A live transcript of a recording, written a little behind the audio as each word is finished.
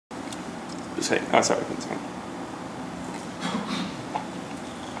sorry, one second.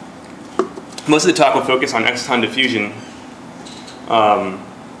 Most of the talk will focus on exciton diffusion.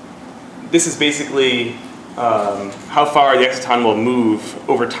 This is basically how far the exciton will move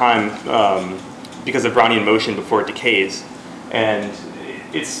over time because of Brownian motion before it decays. And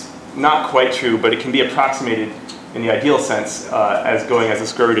it's not quite true, but it can be approximated in the ideal sense as going as the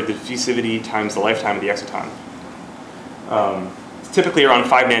square root of the diffusivity times the lifetime of the exciton. It's typically around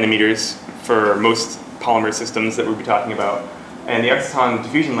 5 nanometers for most polymer systems that we'll be talking about. And the exciton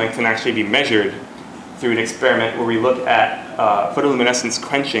diffusion length can actually be measured through an experiment where we look at photoluminescence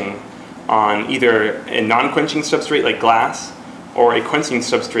quenching on either a non-quenching substrate like glass or a quenching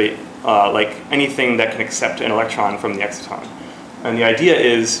substrate like anything that can accept an electron from the exciton. And the idea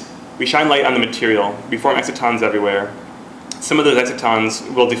is we shine light on the material, we form excitons everywhere. Some of those excitons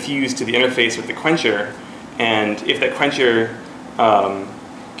will diffuse to the interface with the quencher, and if that quencher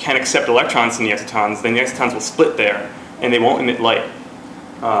can accept electrons from the excitons, then the excitons will split there and they won't emit light.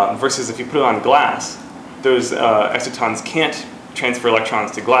 Versus if you put it on glass, those excitons can't transfer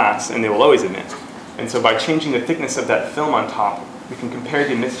electrons to glass and they will always emit. And so by changing the thickness of that film on top, we can compare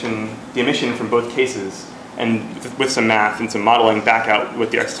the emission from both cases and with some math and some modeling back out what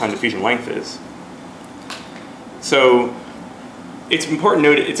the exciton diffusion length is. So it's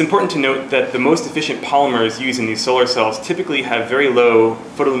important to note that the most efficient polymers used in these solar cells typically have very low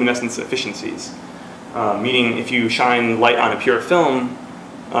photoluminescence efficiencies. Meaning if you shine light on a pure film,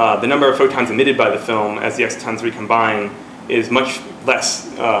 the number of photons emitted by the film as the excitons recombine is much less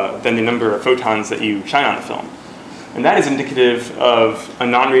than the number of photons that you shine on the film. And that is indicative of a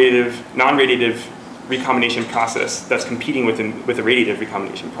non-radiative recombination process that's competing with a radiative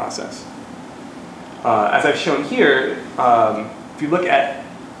recombination process. As I've shown here, if you look at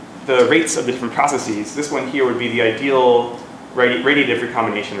the rates of the different processes, this one here would be the ideal radiative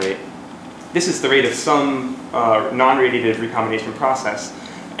recombination rate. This is the rate of some non-radiative recombination process.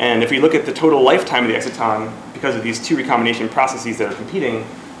 And if we look at the total lifetime of the exciton, because of these two recombination processes that are competing,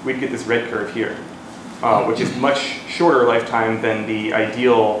 we'd get this red curve here, which is much shorter lifetime than the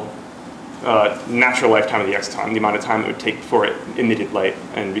ideal natural lifetime of the exciton, the amount of time it would take before it emitted light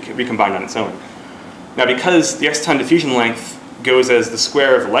and recombined on its own. Now, because the exciton diffusion length goes as the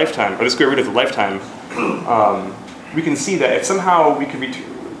square of the lifetime, or the square root of the lifetime, we can see that if somehow we could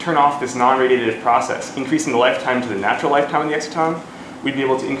turn off this non-radiative process, increasing the lifetime to the natural lifetime of the exciton, we'd be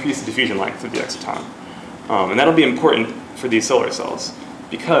able to increase the diffusion length of the exciton. And that'll be important for these solar cells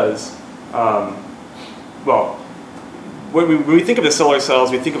because, well, when we think of the solar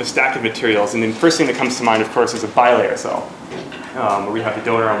cells, we think of a stack of materials, and the first thing that comes to mind, of course, is a bilayer cell, where we have the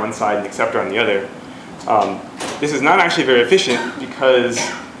donor on one side and the acceptor on the other. This is not actually very efficient because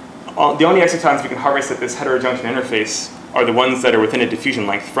the only excitons we can harvest at this heterojunction interface are the ones that are within a diffusion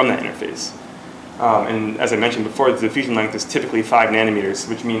length from that interface. And as I mentioned before, the diffusion length is typically 5 nanometers,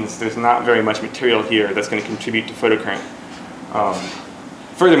 which means there's not very much material here that's going to contribute to photocurrent.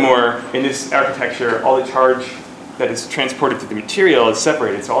 Furthermore, in this architecture, all the charge that is transported to the material is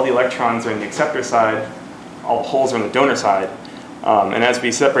separated. So all the electrons are in the acceptor side, all holes are on the donor side. And as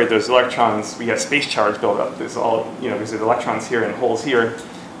we separate those electrons, we have space charge build up. There's there's electrons here and holes here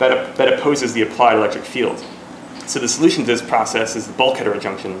that opposes the applied electric field. So the solution to this process is the bulk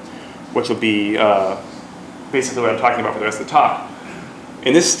heterojunction, which will be basically what I'm talking about for the rest of the talk.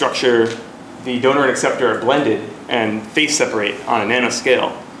 In this structure, the donor and acceptor are blended and phase separate on a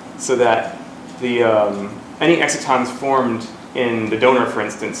nanoscale, so that any excitons formed in the donor, for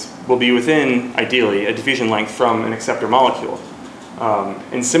instance, will be within, ideally, a diffusion length from an acceptor molecule.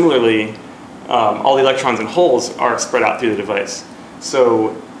 And similarly, all the electrons and holes are spread out through the device.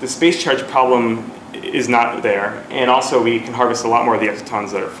 So the space charge problem is not there, and also we can harvest a lot more of the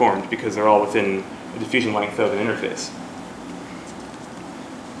excitons that are formed because they're all within the diffusion length of an interface.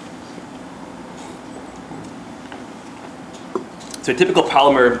 So a typical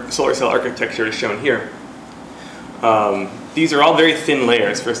polymer solar cell architecture is shown here. These are all very thin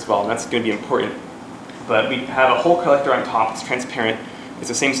layers, first of all, and that's going to be important. But we have a whole collector on top. It's transparent. It's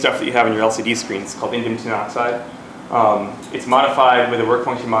the same stuff that you have in your LCD screens. It's called indium tin oxide. It's modified with a work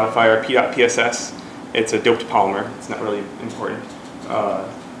function modifier, P.PSS. It's a doped polymer. It's not really important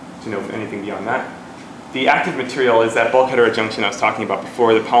to know anything beyond that. The active material is that bulk heterojunction I was talking about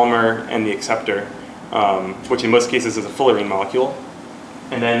before, the polymer and the acceptor, which in most cases is a fullerene molecule.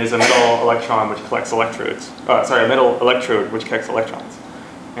 And then there's a metal electron which collects electrodes. A metal electrode which collects electrons.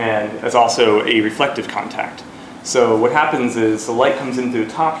 And there's also a reflective contact. So what happens is the light comes in through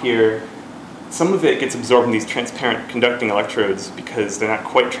the top here. Some of it gets absorbed in these transparent conducting electrodes because they're not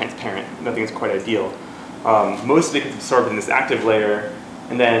quite transparent. Nothing is quite ideal. Most of it gets absorbed in this active layer,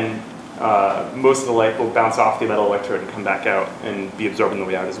 and then most of the light will bounce off the metal electrode and come back out and be absorbed on the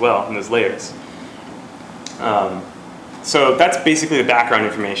way out as well in those layers. So that's basically the background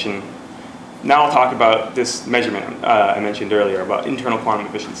information. Now I'll talk about this measurement I mentioned earlier about internal quantum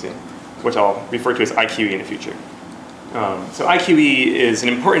efficiency, which I'll refer to as IQE in the future. So IQE is an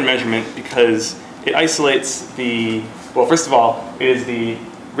important measurement because it isolates the, well, first of all, it is the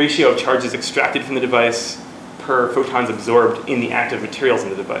ratio of charges extracted from the device per photons absorbed in the active materials in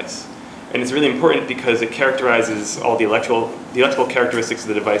the device. And it's really important because it characterizes all the electrical characteristics of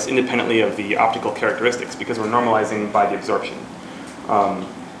the device independently of the optical characteristics, because we're normalizing by the absorption.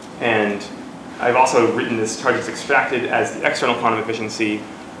 And I've also written this charges extracted as the external quantum efficiency,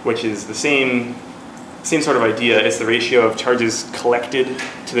 which is the same sort of idea. It's the ratio of charges collected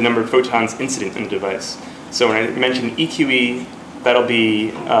to the number of photons incident in the device. So when I mention EQE, that'll be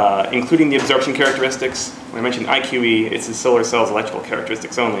including the absorption characteristics. When I mention IQE, it's the solar cell's electrical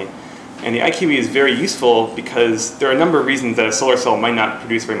characteristics only. And the IQE is very useful because there are a number of reasons that a solar cell might not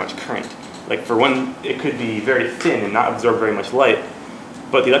produce very much current. Like for one, it could be very thin and not absorb very much light,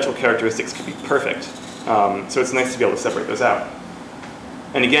 but the electrical characteristics could be perfect. So it's nice to be able to separate those out.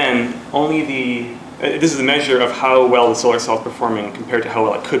 And again, this is a measure of how well the solar cell is performing compared to how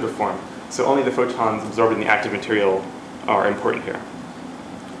well it could perform. So only the photons absorbed in the active material are important here.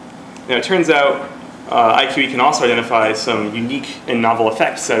 Now it turns out IQE can also identify some unique and novel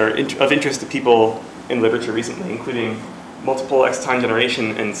effects that are of interest to people in literature recently, including multiple exciton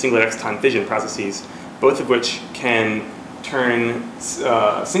generation and single exciton fission processes, both of which can turn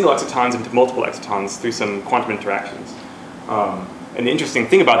single excitons into multiple excitons through some quantum interactions. And the interesting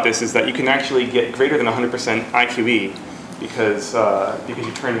thing about this is that you can actually get greater than 100% IQE because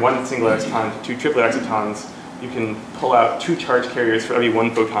you turn one single exciton to two triplet excitons. You can pull out 2 charge carriers for every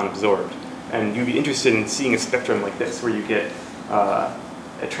 1 photon absorbed. And you'd be interested in seeing a spectrum like this, where you get a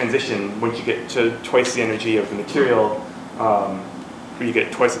transition once you get to twice the energy of the material, where you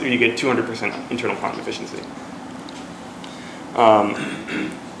get 200% internal quantum efficiency.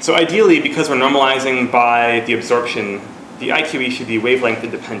 So ideally, because we're normalizing by the absorption, the IQE should be wavelength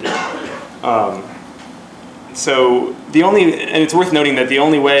independent. And it's worth noting that the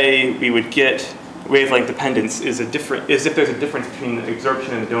only way we would get wavelength dependence is if there's a difference between the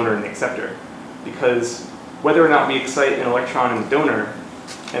absorption in the donor and the acceptor. Because whether or not we excite an electron in the donor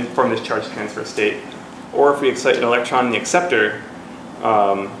and form this charge transfer state, or if we excite an electron in the acceptor,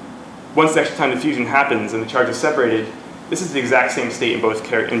 once the exciton diffusion happens and the charge is separated, this is the exact same state in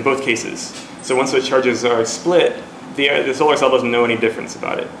both cases. So once those charges are split, the solar cell doesn't know any difference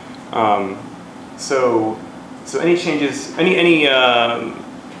about it. So any changes, any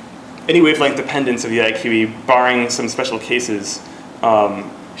wavelength dependence of the IQE, barring some special cases,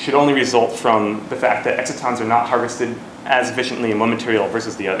 should only result from the fact that excitons are not harvested as efficiently in one material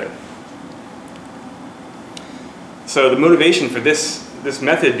versus the other. So the motivation for this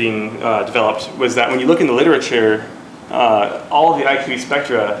method being developed was that when you look in the literature, all of the IQE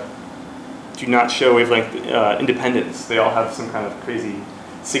spectra do not show wavelength independence. They all have some kind of crazy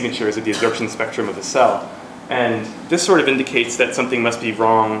signatures of the absorption spectrum of the cell. And this sort of indicates that something must be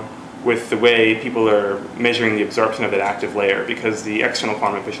wrong with the way people are measuring the absorption of that active layer, because the external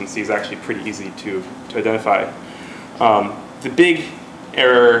quantum efficiency is actually pretty easy to identify. The big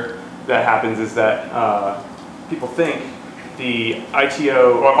error that happens is that people think the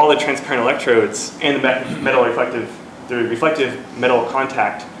ITO, or all the transparent electrodes, and the reflective metal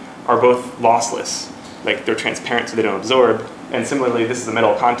contact are both lossless. Like, they're transparent so they don't absorb. And similarly, this is a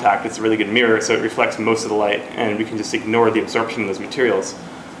metal contact. It's a really good mirror, so it reflects most of the light, and we can just ignore the absorption of those materials.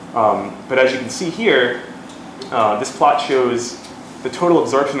 But as you can see here, this plot shows the total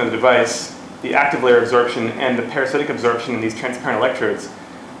absorption of the device, the active layer absorption, and the parasitic absorption in these transparent electrodes.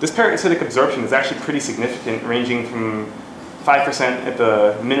 This parasitic absorption is actually pretty significant, ranging from 5% at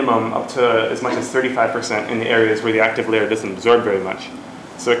the minimum up to as much as 35% in the areas where the active layer doesn't absorb very much.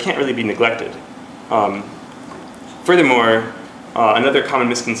 So it can't really be neglected. Furthermore, another common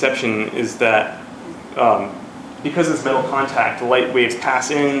misconception is that because of this metal contact, the light waves pass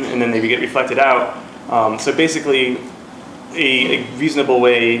in and then they get reflected out. So basically, a reasonable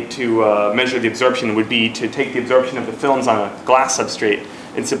way to measure the absorption would be to take the absorption of the films on a glass substrate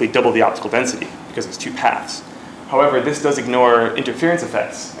and simply double the optical density, because there's 2 paths. However, this does ignore interference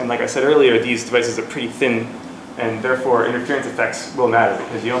effects. And like I said earlier, these devices are pretty thin, and therefore interference effects will matter,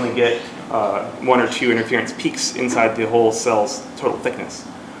 because you only get 1 or 2 interference peaks inside the whole cell's total thickness.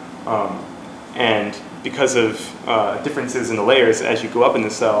 And because of differences in the layers as you go up in the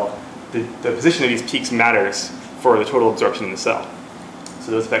cell, the position of these peaks matters for the total absorption in the cell.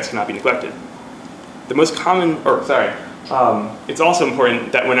 So those effects cannot be neglected. The most common, It's also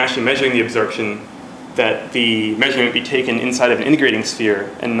important that when actually measuring the absorption, that the measurement be taken inside of an integrating sphere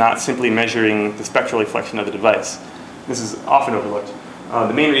and not simply measuring the spectral reflection of the device. This is often overlooked.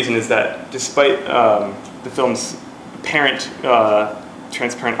 The main reason is that despite the film's apparent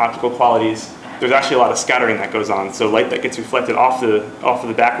transparent optical qualities, there's actually a lot of scattering that goes on. So light that gets reflected off of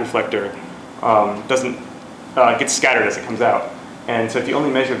the back reflector doesn't get scattered as it comes out. And so if you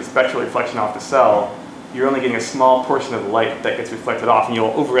only measure the spectral reflection off the cell, you're only getting a small portion of the light that gets reflected off, and you'll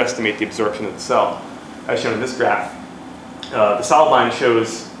overestimate the absorption of the cell, as shown in this graph. The solid line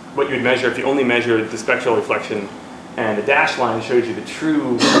shows what you would measure if you only measured the spectral reflection, and the dashed line shows you the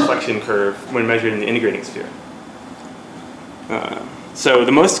true reflection curve when measured in the integrating sphere. So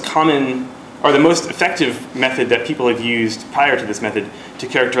the most common, or the most effective method that people have used prior to this method to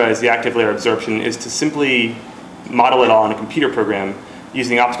characterize the active layer absorption is to simply model it all in a computer program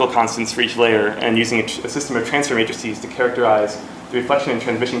using optical constants for each layer and using a system of transfer matrices to characterize the reflection and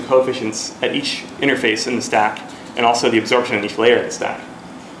transmission coefficients at each interface in the stack, and also the absorption in each layer of the stack.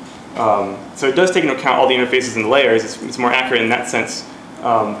 So it does take into account all the interfaces in the layers. It's more accurate in that sense,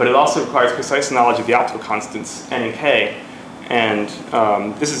 but it also requires precise knowledge of the optical constants N and K, and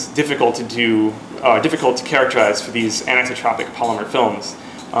this is difficult to do, difficult to characterize for these anisotropic polymer films,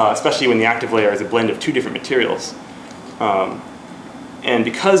 especially when the active layer is a blend of two different materials. And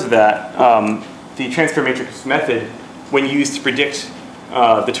because of that, the transfer matrix method, when used to predict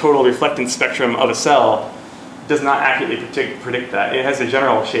the total reflectance spectrum of a cell, does not accurately predict that. It has a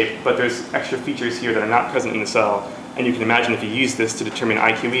general shape, but there's extra features here that are not present in the cell. And you can imagine if you use this to determine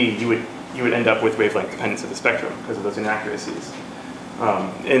IQE, you would end up with wavelength dependence of the spectrum because of those inaccuracies.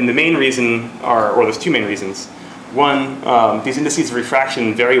 And the main reason or there's two main reasons. One, these indices of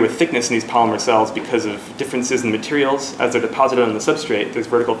refraction vary with thickness in these polymer cells because of differences in the materials as they're deposited on the substrate. There's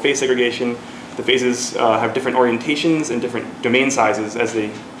vertical phase segregation. The phases have different orientations and different domain sizes as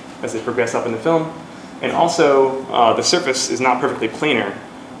they progress up in the film. And also, the surface is not perfectly planar.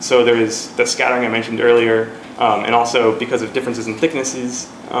 So there is the scattering I mentioned earlier, and also because of differences in thicknesses,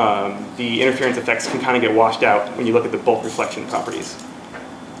 the interference effects can kind of get washed out when you look at the bulk reflection properties.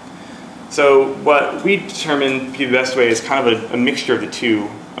 So what we determined to be the best way is kind of a mixture of the two,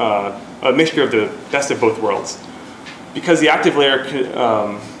 a mixture of the best of both worlds. Because the active layer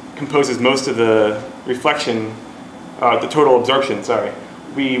composes most of the reflection, the total absorption, sorry,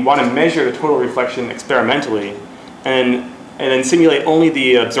 we want to measure the total reflection experimentally and then simulate only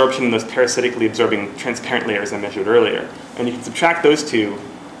the absorption in those parasitically absorbing transparent layers I measured earlier. And you can subtract those two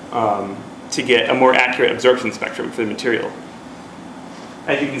to get a more accurate absorption spectrum for the material.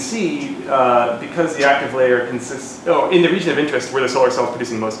 As you can see, because the active layer consists, in the region of interest where the solar cell is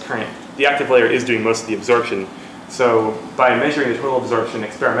producing most current, the active layer is doing most of the absorption. So by measuring the total absorption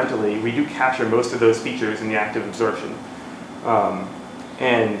experimentally, we do capture most of those features in the active absorption.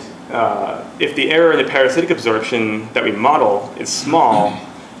 If the error in the parasitic absorption that we model is small,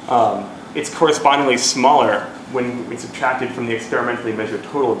 it's correspondingly smaller when we subtract it from the experimentally measured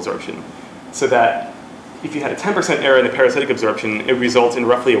total absorption. So that if you had a 10% error in the parasitic absorption, it results in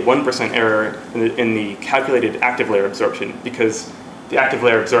roughly a 1% error in the calculated active layer absorption, because the active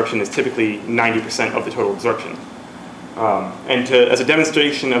layer absorption is typically 90% of the total absorption. As a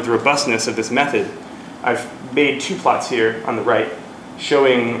demonstration of the robustness of this method, I've made two plots here on the right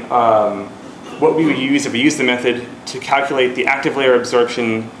showing what we would use if we used the method to calculate the active layer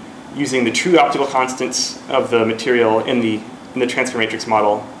absorption using the true optical constants of the material in the transfer matrix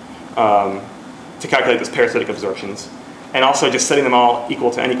model to calculate those parasitic absorptions, and also just setting them all equal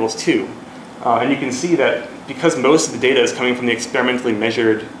to n equals 2. And you can see that because most of the data is coming from the experimentally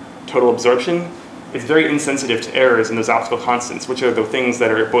measured total absorption, it's very insensitive to errors in those optical constants, which are the things that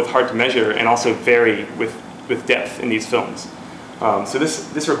are both hard to measure and also vary with depth in these films. So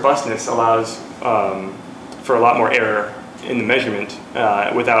this robustness allows for a lot more error in the measurement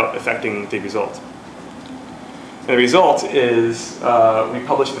without affecting the result. And the result is we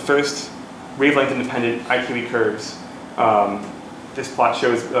published the first wavelength-independent IQE curves. This plot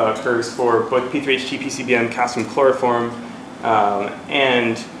shows curves for both P3HT, PCBM, calcium chloroform,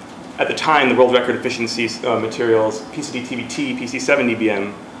 and at the time, the world record efficiency materials, PCD-TBT,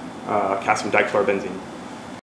 PC7-DBM, calcium dichlorobenzene.